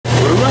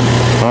running.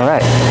 All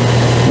right.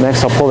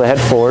 Next, I'll pull the head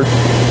forward.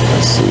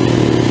 Let's see.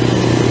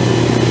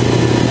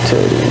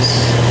 Utilities.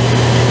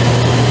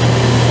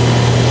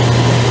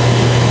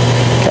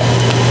 Okay.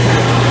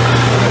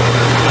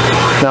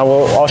 Now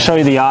I'll show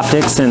you the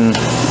optics and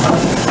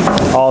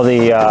all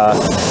the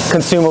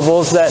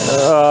consumables that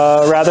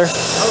rather.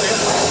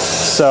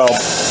 So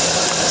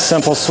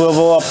simple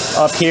swivel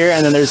up here,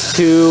 and then there's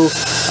two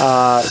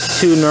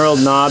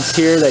knurled knobs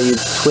here that you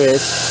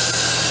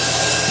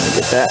twist. Let me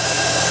get that.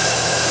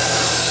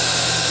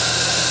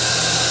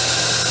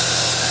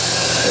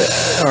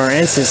 Our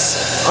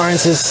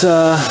ANSYS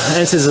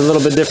is a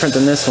little bit different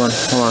than this one.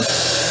 Hold on.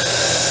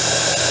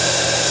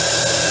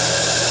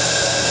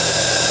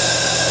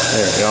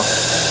 There we go.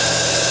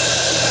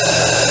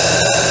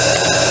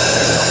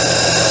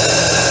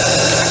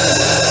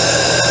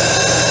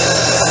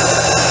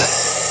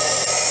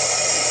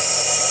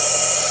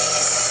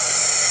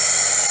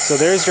 So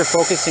there's your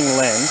focusing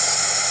lens.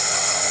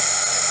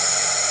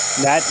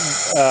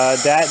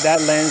 That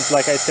lens,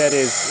 like I said,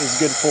 is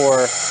good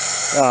for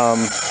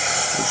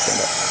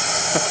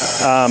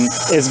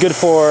is good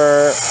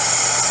for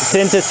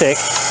thin to thick.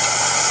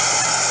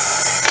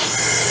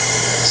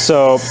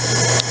 So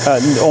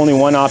only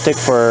one optic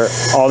for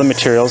all the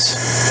materials.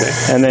 Okay.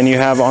 And then you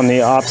have on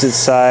the opposite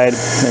side,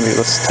 maybe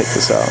let's take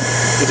this out.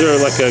 Is there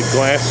like a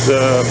glass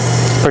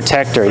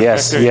protector?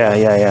 Yes. Yeah.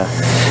 I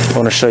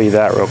want to show you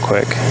that real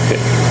quick. Okay.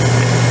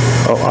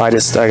 Oh, I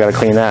gotta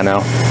clean that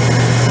now.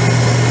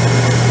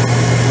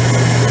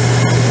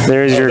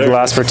 There's your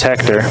glass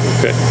protector.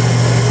 Okay.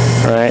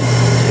 All right.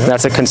 Yep.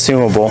 That's a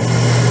consumable.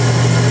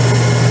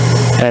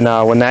 And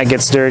when that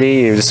gets dirty,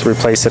 you just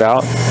replace it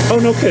out. Oh,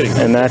 no kidding.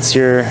 And that's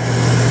your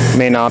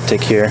main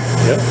optic here.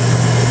 Yep.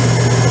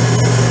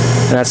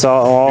 And that's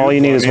all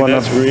you need is one.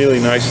 That's really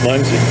nice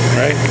lensing,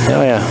 right?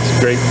 Oh yeah. It's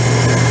great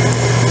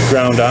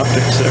ground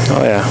optics there.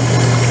 Oh yeah.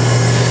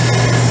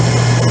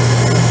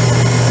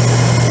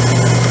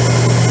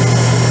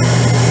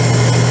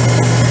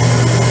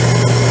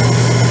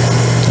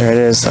 There it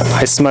is.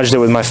 I smudged it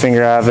with my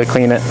finger. I have to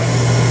clean it.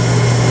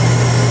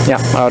 Yeah,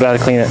 I would have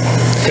to clean it.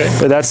 Okay.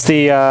 But that's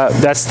the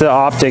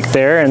optic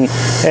there, and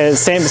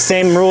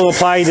same rule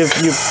applies.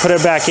 You put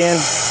it back in,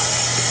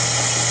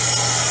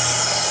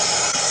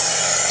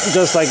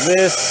 just like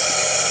this,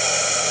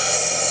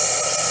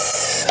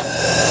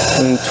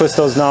 and twist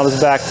those knobs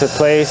back to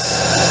place,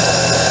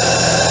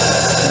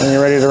 and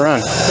you're ready to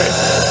run. Okay.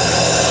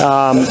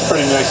 That's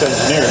pretty nice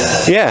engineering.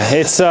 Yeah,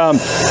 it's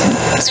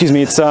excuse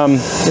me, it's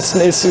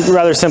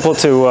rather simple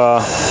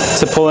to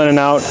pull in and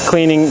out.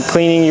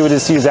 Cleaning, you would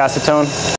just use acetone.